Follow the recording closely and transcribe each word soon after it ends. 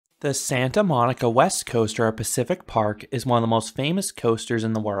The Santa Monica West Coaster at Pacific Park is one of the most famous coasters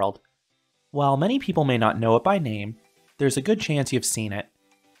in the world. While many people may not know it by name, there's a good chance you've seen it.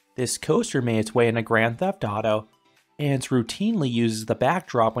 This coaster made its way into Grand Theft Auto, and it routinely uses the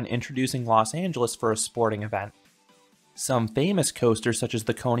backdrop when introducing Los Angeles for a sporting event. Some famous coasters such as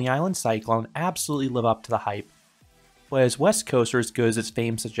the Coney Island Cyclone absolutely live up to the hype. But is West Coaster as good as its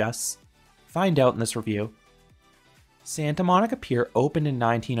fame suggests? Find out in this review. Santa Monica Pier opened in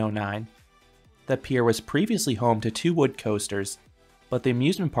 1909. The pier was previously home to two wood coasters, but the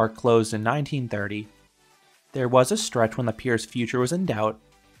amusement park closed in 1930. There was a stretch when the pier's future was in doubt,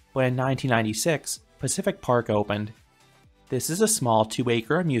 but in 1996, Pacific Park opened. This is a small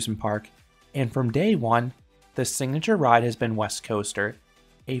 2-acre amusement park, and from day one, the signature ride has been West Coaster,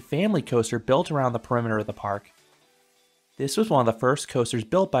 a family coaster built around the perimeter of the park. This was one of the first coasters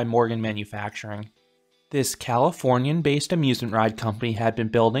built by Morgan Manufacturing. This Californian-based amusement ride company had been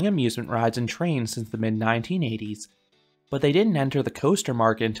building amusement rides and trains since the mid-1980s, but they didn't enter the coaster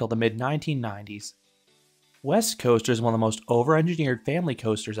market until the mid-1990s. West Coaster is one of the most over-engineered family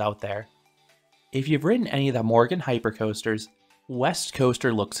coasters out there. If you've ridden any of the Morgan hypercoasters, West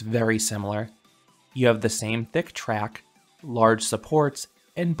Coaster looks very similar. You have the same thick track, large supports,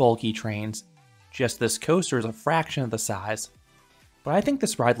 and bulky trains, just this coaster is a fraction of the size. But I think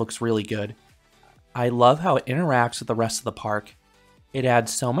this ride looks really good. I love how it interacts with the rest of the park. It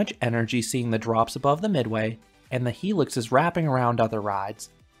adds so much energy seeing the drops above the midway, and the helixes wrapping around other rides.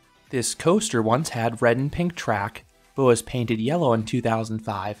 This coaster once had red and pink track, but was painted yellow in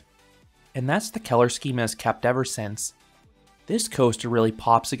 2005. And that's the color scheme it has kept ever since. This coaster really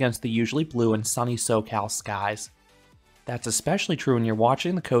pops against the usually blue and sunny SoCal skies. That's especially true when you're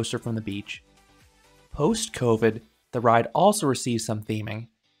watching the coaster from the beach. Post-COVID, the ride also received some theming.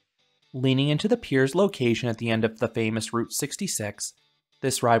 Leaning into the pier's location at the end of the famous Route 66,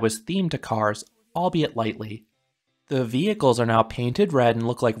 this ride was themed to cars, albeit lightly. The vehicles are now painted red and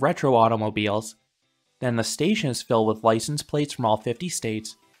look like retro automobiles. Then the station is filled with license plates from all 50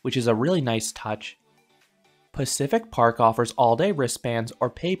 states, which is a really nice touch. Pacific Park offers all-day wristbands or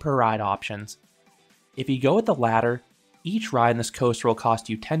pay-per-ride options. If you go with the latter, each ride in this coaster will cost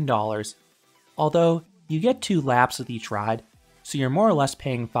you $10, although you get 2 laps with each ride, so you're more or less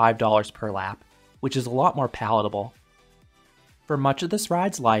paying $5 per lap, which is a lot more palatable. For much of this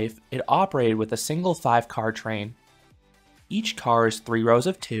ride's life, it operated with a single 5-car train. Each car is 3 rows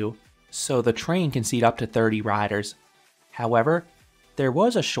of 2, so the train can seat up to 30 riders. However, there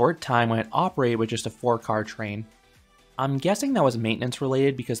was a short time when it operated with just a 4-car train. I'm guessing that was maintenance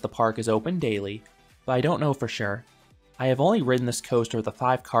related because the park is open daily, but I don't know for sure. I have only ridden this coaster with a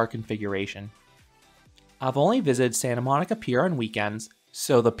 5-car configuration. I've only visited Santa Monica Pier on weekends,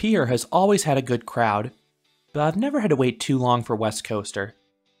 so the pier has always had a good crowd, but I've never had to wait too long for West Coaster.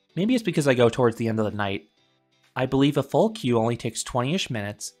 Maybe it's because I go towards the end of the night. I believe a full queue only takes 20-ish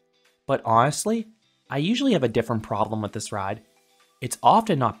minutes, but honestly, I usually have a different problem with this ride. It's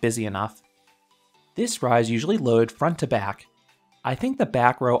often not busy enough. This ride is usually loaded front to back. I think the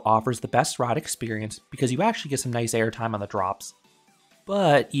back row offers the best ride experience because you actually get some nice airtime on the drops.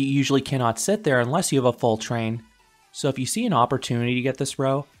 But you usually cannot sit there unless you have a full train, so if you see an opportunity to get this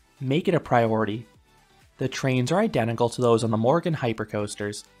row, make it a priority. The trains are identical to those on the Morgan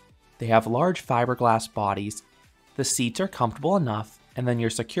hypercoasters. They have large fiberglass bodies. The seats are comfortable enough, and then you're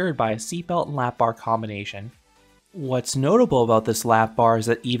secured by a seatbelt and lap bar combination. What's notable about this lap bar is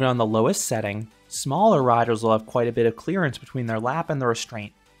that even on the lowest setting, smaller riders will have quite a bit of clearance between their lap and the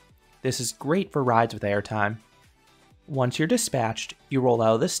restraint. This is great for rides with airtime. Once you're dispatched, you roll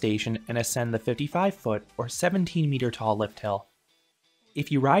out of the station and ascend the 55-foot or 17-meter tall lift hill. If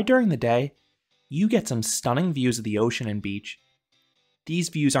you ride during the day, you get some stunning views of the ocean and beach. These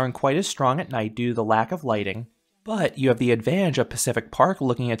views aren't quite as strong at night due to the lack of lighting, but you have the advantage of Pacific Park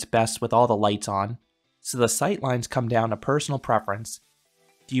looking its best with all the lights on, so the sightlines come down to personal preference.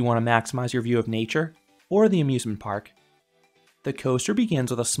 Do you want to maximize your view of nature or the amusement park? The coaster begins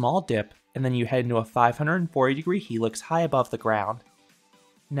with a small dip, and then you head into a 540-degree helix high above the ground.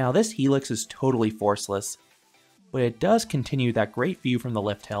 Now this helix is totally forceless, but it does continue that great view from the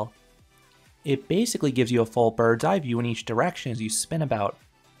lift hill. It basically gives you a full bird's eye view in each direction as you spin about.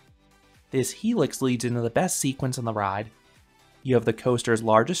 This helix leads into the best sequence on the ride. You have the coaster's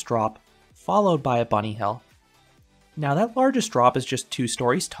largest drop, followed by a bunny hill. Now that largest drop is just 2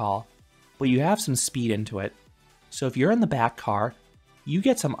 stories tall, but you have some speed into it. So if you're in the back car, you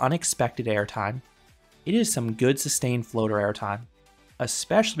get some unexpected airtime. It is some good sustained floater airtime,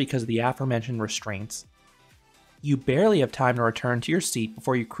 especially because of the aforementioned restraints. You barely have time to return to your seat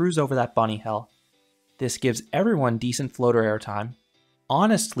before you cruise over that bunny hill. This gives everyone decent floater airtime.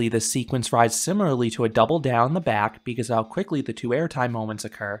 Honestly, this sequence rides similarly to a double down in the back because of how quickly the two airtime moments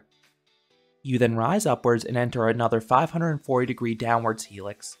occur. You then rise upwards and enter another 540-degree downwards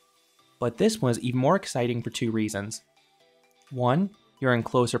helix. But this one is even more exciting for two reasons. One, you're in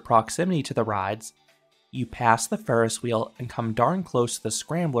closer proximity to the rides. You pass the Ferris wheel and come darn close to the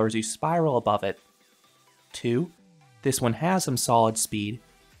scrambler as you spiral above it. Two, this one has some solid speed.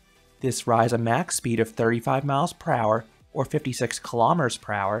 This rides a max speed of 35 miles per hour or 56 kilometers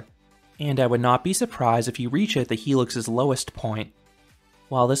per hour, and I would not be surprised if you reach it at the helix's lowest point.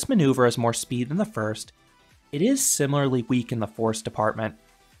 While this maneuver has more speed than the first, it is similarly weak in the force department.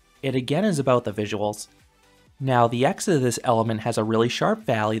 It again is about the visuals. Now, the exit of this element has a really sharp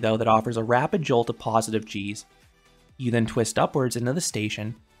valley though that offers a rapid jolt of positive Gs. You then twist upwards into the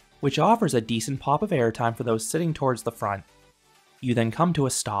station, which offers a decent pop of airtime for those sitting towards the front. You then come to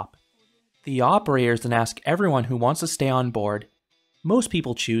a stop. The operators then ask everyone who wants to stay on board. Most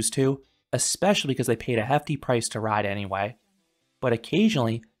people choose to, especially because they paid a hefty price to ride anyway. But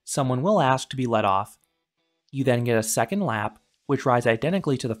occasionally, someone will ask to be let off. You then get a second lap, which rides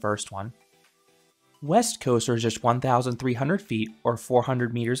identically to the first one. West Coaster is just 1,300 feet or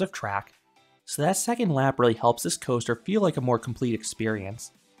 400 meters of track, so that second lap really helps this coaster feel like a more complete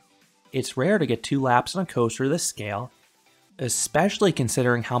experience. It's rare to get 2 laps on a coaster this scale, especially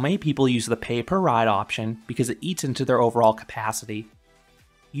considering how many people use the pay per ride option because it eats into their overall capacity.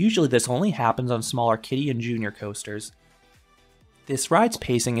 Usually this only happens on smaller kiddie and junior coasters. This ride's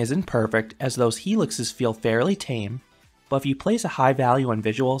pacing isn't perfect as those helixes feel fairly tame, but if you place a high value on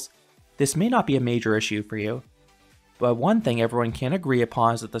visuals, this may not be a major issue for you. But one thing everyone can agree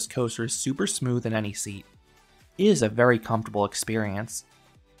upon is that this coaster is super smooth in any seat. It is a very comfortable experience.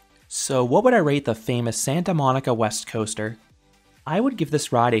 So what would I rate the famous Santa Monica West Coaster? I would give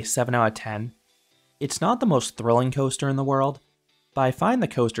this ride a 7 out of 10. It's not the most thrilling coaster in the world, but I find the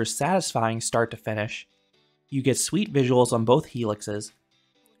coaster satisfying start to finish. You get sweet visuals on both helixes.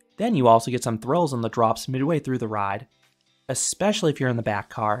 Then you also get some thrills on the drops midway through the ride. Especially if you're in the back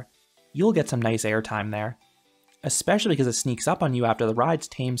car, you'll get some nice airtime there. Especially because it sneaks up on you after the ride's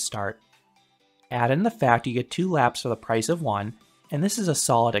tame start. Add in the fact you get 2 laps for the price of 1, and this is a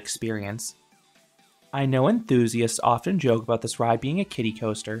solid experience. I know enthusiasts often joke about this ride being a kiddie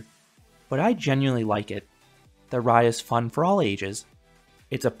coaster, but I genuinely like it. The ride is fun for all ages.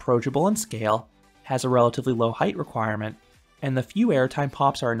 It's approachable in scale, has a relatively low height requirement, and the few airtime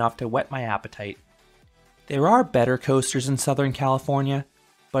pops are enough to whet my appetite. There are better coasters in Southern California,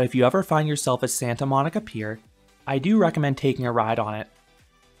 but if you ever find yourself at Santa Monica Pier, I do recommend taking a ride on it.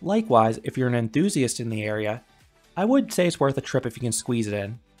 Likewise, if you're an enthusiast in the area, I would say it's worth a trip if you can squeeze it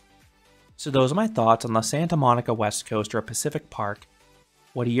in. So those are my thoughts on the Santa Monica West Coaster at Pacific Park.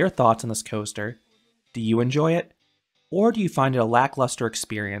 What are your thoughts on this coaster? Do you enjoy it? Or do you find it a lackluster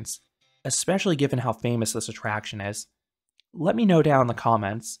experience, especially given how famous this attraction is? Let me know down in the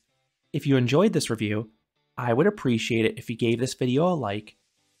comments. If you enjoyed this review, I would appreciate it if you gave this video a like,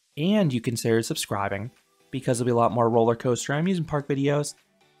 and you considered subscribing, because there'll be a lot more roller coaster and amusement park videos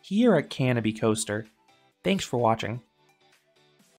here at Canopy Coaster. Thanks for watching.